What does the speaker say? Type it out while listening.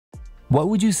What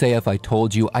would you say if I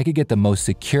told you I could get the most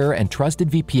secure and trusted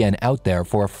VPN out there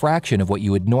for a fraction of what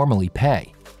you would normally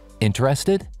pay?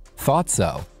 Interested? Thought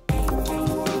so.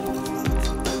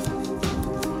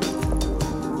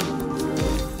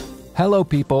 Hello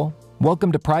people,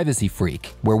 welcome to Privacy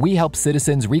Freak, where we help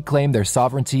citizens reclaim their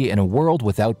sovereignty in a world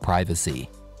without privacy.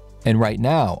 And right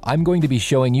now, I'm going to be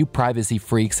showing you privacy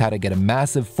freaks how to get a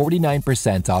massive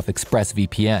 49% off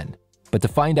ExpressVPN. But to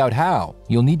find out how,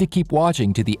 you'll need to keep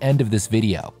watching to the end of this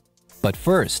video. But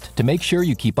first, to make sure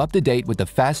you keep up to date with the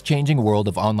fast-changing world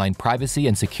of online privacy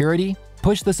and security,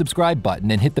 push the subscribe button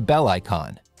and hit the bell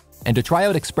icon. And to try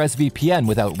out ExpressVPN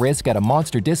without risk at a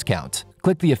monster discount,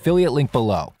 click the affiliate link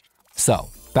below. So,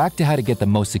 back to how to get the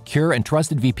most secure and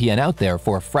trusted VPN out there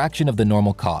for a fraction of the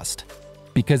normal cost.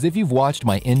 Because if you've watched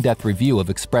my in-depth review of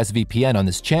ExpressVPN on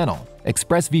this channel,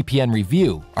 ExpressVPN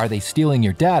Review, Are They Stealing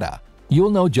Your Data?, you'll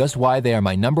know just why they are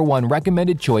my #1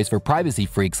 recommended choice for privacy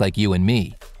freaks like you and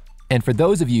me. And for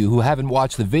those of you who haven't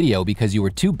watched the video because you were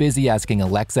too busy asking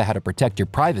Alexa how to protect your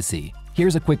privacy,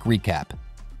 here's a quick recap.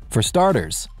 For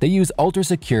starters, they use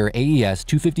ultra-secure AES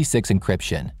 256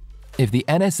 encryption. If the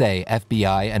NSA,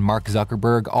 FBI, and Mark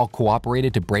Zuckerberg all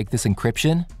cooperated to break this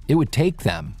encryption, it would take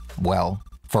them, well,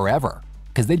 forever,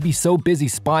 because they'd be so busy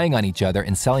spying on each other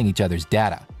and selling each other's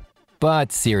data.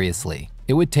 But seriously,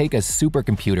 it would take a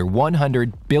supercomputer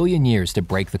 100 billion years to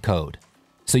break the code.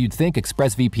 So you'd think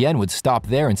ExpressVPN would stop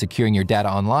there in securing your data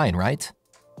online, right?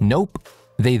 Nope.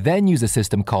 They then use a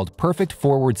system called Perfect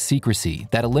Forward Secrecy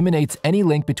that eliminates any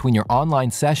link between your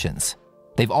online sessions.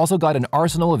 They've also got an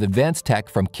arsenal of advanced tech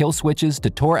from kill switches to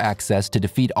Tor access to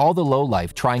defeat all the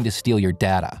lowlife trying to steal your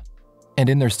data. And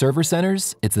in their server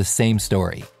centers, it's the same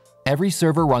story. Every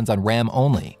server runs on RAM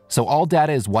only, so all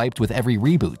data is wiped with every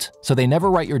reboot, so they never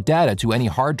write your data to any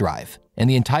hard drive, and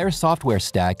the entire software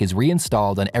stack is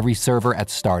reinstalled on every server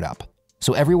at startup,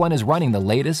 so everyone is running the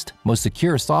latest, most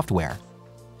secure software.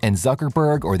 And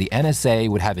Zuckerberg or the NSA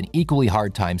would have an equally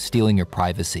hard time stealing your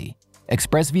privacy.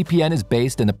 ExpressVPN is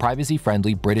based in the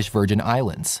privacy-friendly British Virgin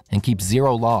Islands and keeps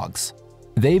 0 logs.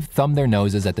 They've thumbed their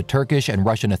noses at the Turkish and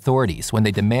Russian authorities when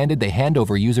they demanded they hand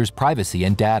over users' privacy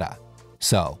and data.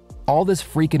 So, all this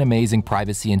freaking amazing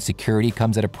privacy and security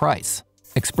comes at a price.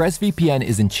 ExpressVPN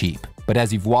isn't cheap, but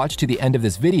as you've watched to the end of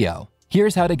this video,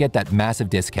 here's how to get that massive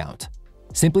discount.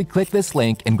 Simply click this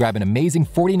link and grab an amazing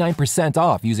 49%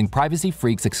 off using Privacy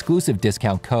Freak's exclusive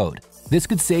discount code. This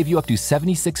could save you up to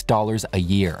 $76 a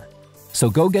year. So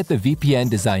go get the VPN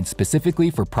designed specifically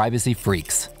for privacy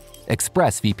freaks.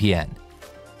 ExpressVPN.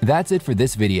 That's it for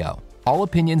this video. All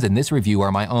opinions in this review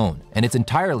are my own, and it's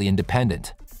entirely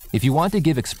independent. If you want to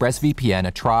give ExpressVPN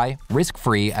a try,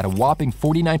 risk-free at a whopping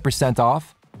 49%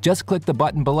 off, just click the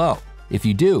button below. If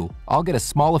you do, I'll get a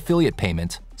small affiliate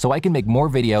payment so I can make more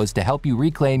videos to help you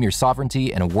reclaim your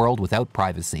sovereignty in a world without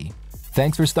privacy.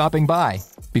 Thanks for stopping by.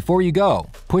 Before you go,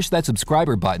 push that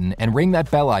subscriber button and ring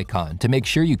that bell icon to make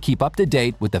sure you keep up to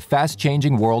date with the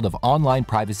fast-changing world of online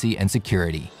privacy and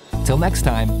security. Till next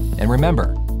time, and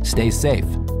remember, stay safe,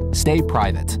 stay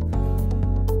private.